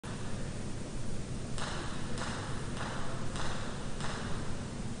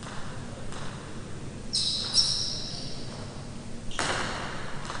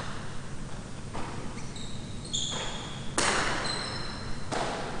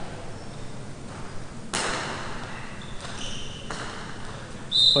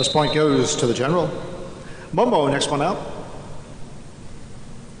First point goes to the general. Momo, next one out.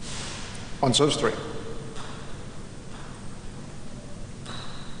 On serves 3.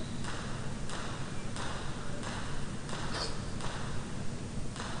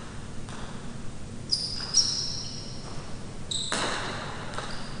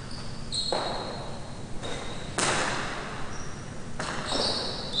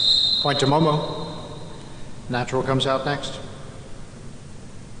 Point to Momo. Natural comes out next.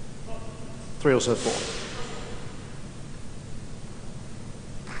 3 will serve 4.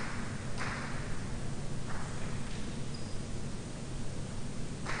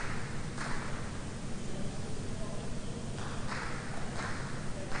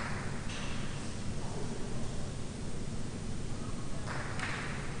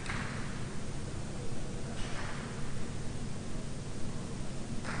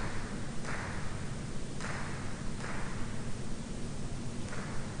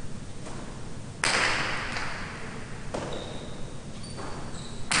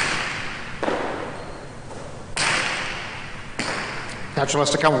 Natural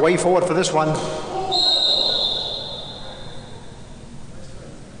has to come way forward for this one.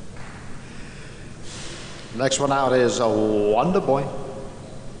 Next one out is a Wonder Boy.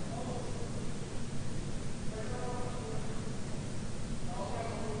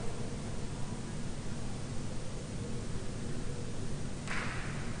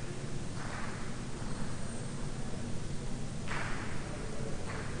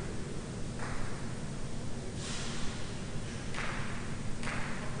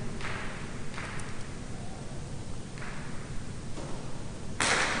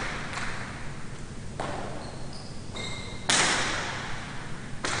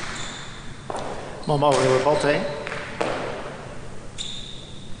 Momo with a revolte.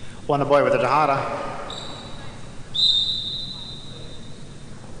 Wonder Boy with a Dahada.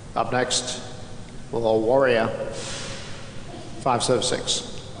 Up next, Little Warrior. 5 serve 6.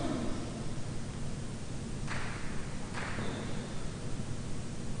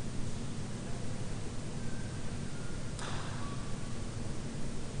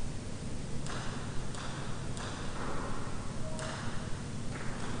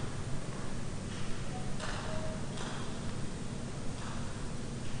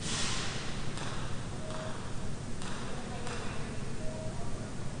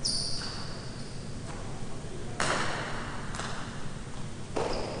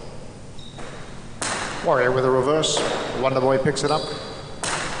 Warrior with a reverse. Wonder Boy picks it up.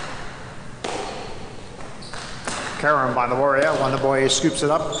 Karen by the Warrior. Wonder Boy scoops it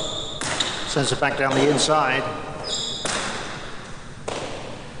up. Sends it back down the inside.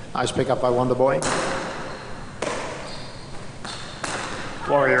 Nice pick up by Wonder Boy.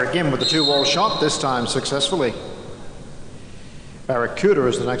 Warrior again with the 2-wall shot, this time successfully. Barracuda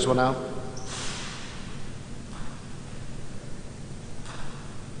is the next one out.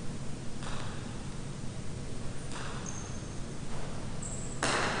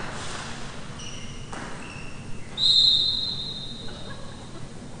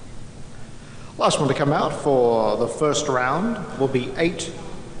 Last one to come out for the first round will be 8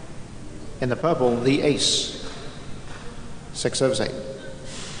 in the purple, the ace. 6 serves 8.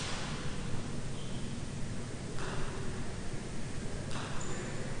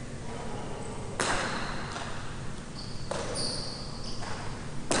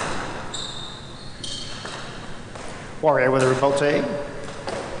 Warrior with a revolte.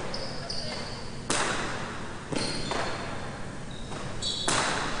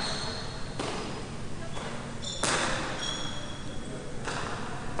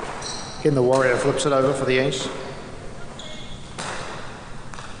 Again, the Warrior flips it over for the ace.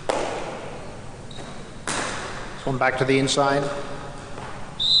 This one back to the inside.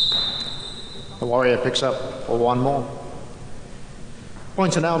 The Warrior picks up for 1 more.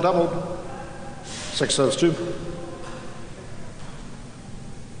 Points are now doubled. 6 serves 2.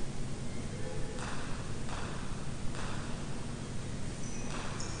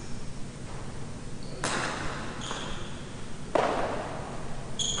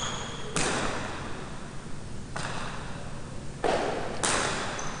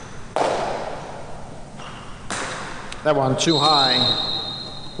 That one too high.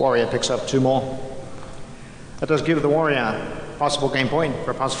 Warrior picks up 2 more. That does give the Warrior possible game point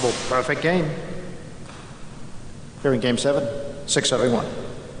for a possible perfect game. Here in game 7, 6-7-1.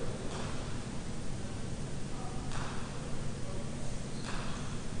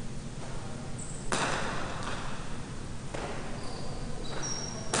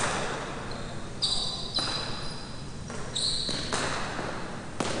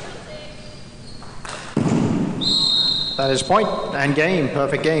 That is point and game.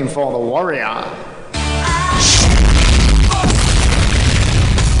 Perfect game for the Warrior.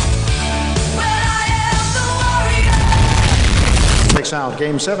 Takes out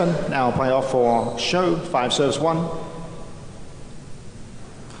game 7. Now play off for show. 5 serves 1.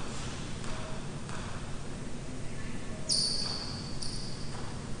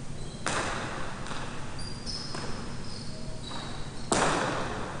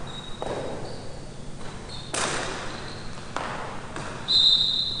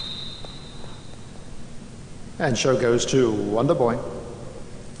 And show goes to Wonder Boy.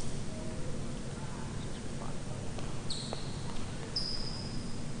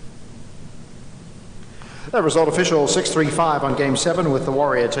 The result official 6-3-5 on game 7 with the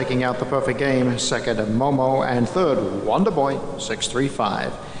Warrior taking out the perfect game. Second, Momo, and third, Wonder Boy,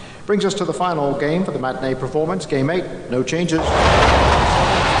 6-3-5. Brings us to the final game for the matinee performance, game 8. No changes.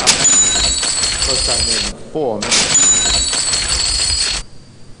 First time in 4 minutes.